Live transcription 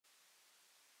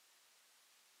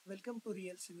welcome to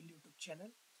Real Civil YouTube channel.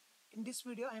 In this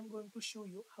video I am going to show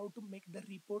you how to make the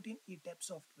report in ETABS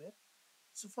software.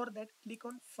 So for that, click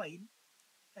on File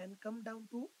and come down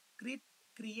to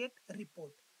Create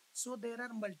Report. So there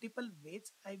are multiple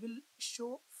ways. I will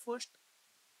show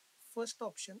first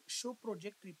option, Show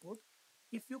Project Report.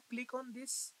 If you click on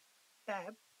this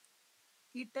tab,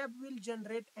 ETAB will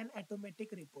generate an automatic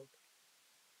report.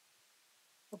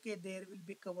 Okay, there will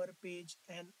be cover page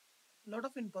and lot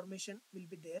of information will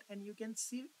be there, and you can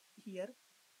see here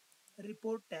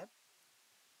report tab.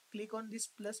 Click on this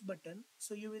plus button,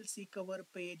 so you will see cover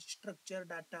page, structure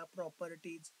data,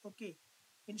 properties. Okay,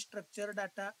 in structure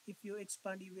data, if you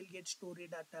expand you will get story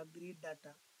data, grid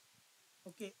data.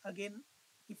 Okay, again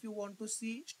if you want to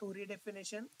see story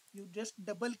definition, you just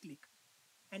double click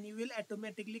and you will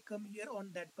automatically come here on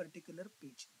that particular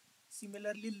page.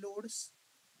 Similarly,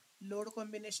 load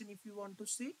combination, if you want to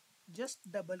see, just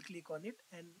double click on it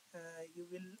and you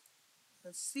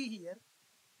will see here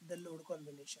the load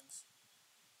combinations.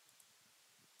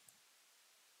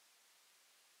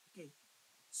 Okay,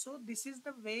 so this is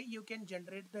the way you can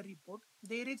generate the report.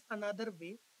 There is another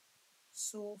way.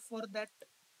 So for that,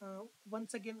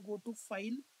 once again go to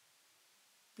File,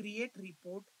 Create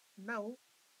Report. Now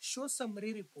Show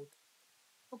Summary Report.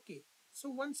 Okay, so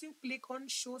once you click on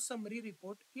Show Summary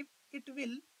Report, it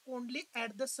will only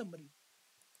add the summary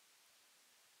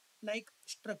like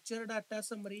structure data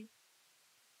summary,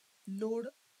 load,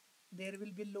 there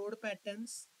will be load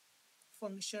patterns,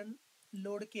 function,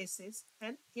 load cases,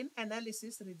 and in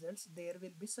analysis results there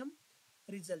will be some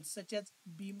results such as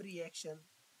beam reaction.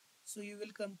 So you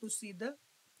will come to see the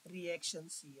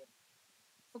reactions here.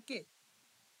 Okay,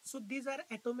 so these are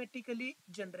automatically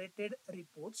generated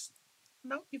reports.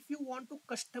 Now if you want to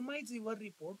customize your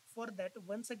report, for that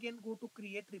once again go to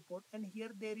Create Report, and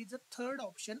here there is a third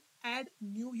option, Add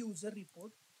New User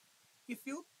Report. If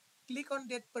you click on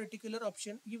that particular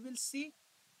option, you will see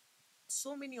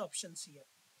so many options here.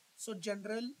 So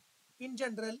in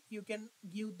general you can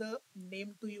give the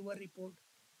name to your report,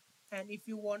 and if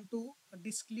you want to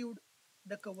disclude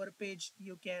the cover page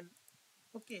you can.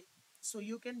 Okay, so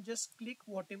you can just click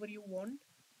whatever you want.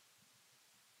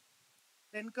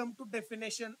 Then come to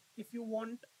definition. If you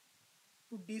want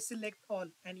to deselect all,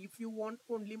 and if you want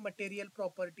only material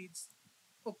properties,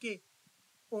 okay,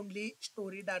 only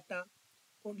story data,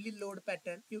 only load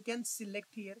pattern, you can select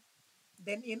here.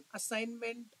 Then in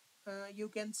assignment, you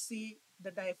can see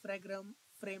the diaphragm,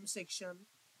 frame section.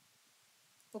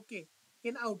 Okay,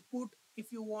 in output,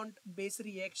 if you want base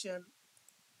reaction,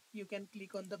 you can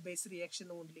click on the base reaction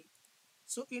only.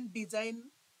 So in design,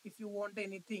 if you want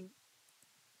anything,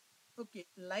 okay,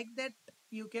 like that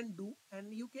you can do,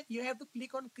 and you have to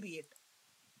click on Create.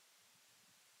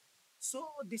 So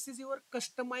this is your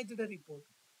customized report,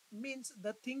 means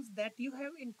the things that you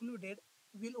have included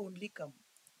will only come.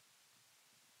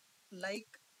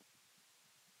 Like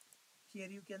here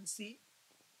you can see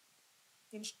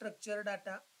in structure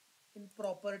data, in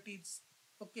properties.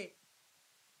 Okay,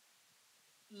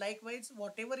 likewise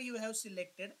whatever you have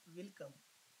selected will come.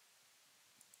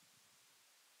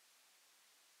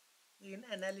 In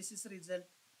analysis result,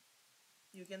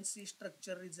 you can see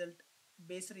structure result,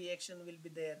 base reaction will be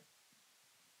there.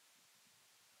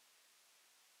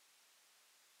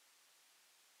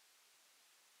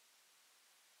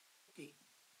 Okay,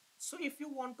 so if you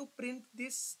want to print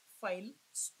this file,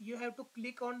 you have to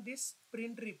click on this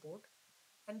print report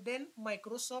and then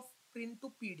Microsoft print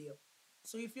to PDF.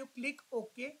 So if you click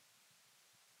OK,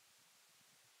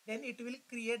 then it will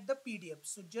create the PDF.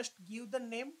 So just give the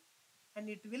name and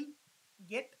it will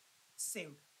get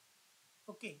saved.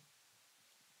 Okay,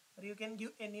 or you can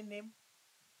give any name.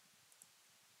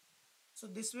 So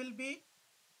this will be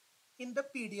in the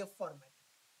PDF format,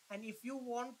 and if you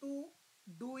want to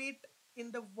do it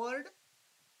in the Word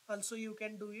also you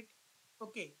can do it.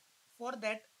 Okay, for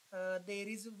that there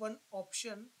is one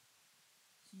option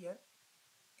here,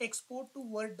 export to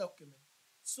Word document.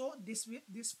 So this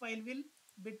file will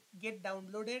get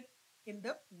downloaded in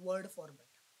the Word format.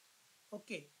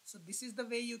 Okay, so this is the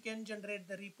way you can generate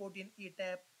the report in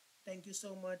ETAB. Thank you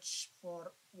so much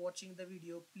for watching the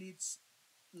video. Please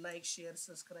like, share,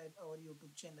 subscribe our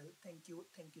YouTube channel. Thank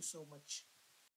you so much.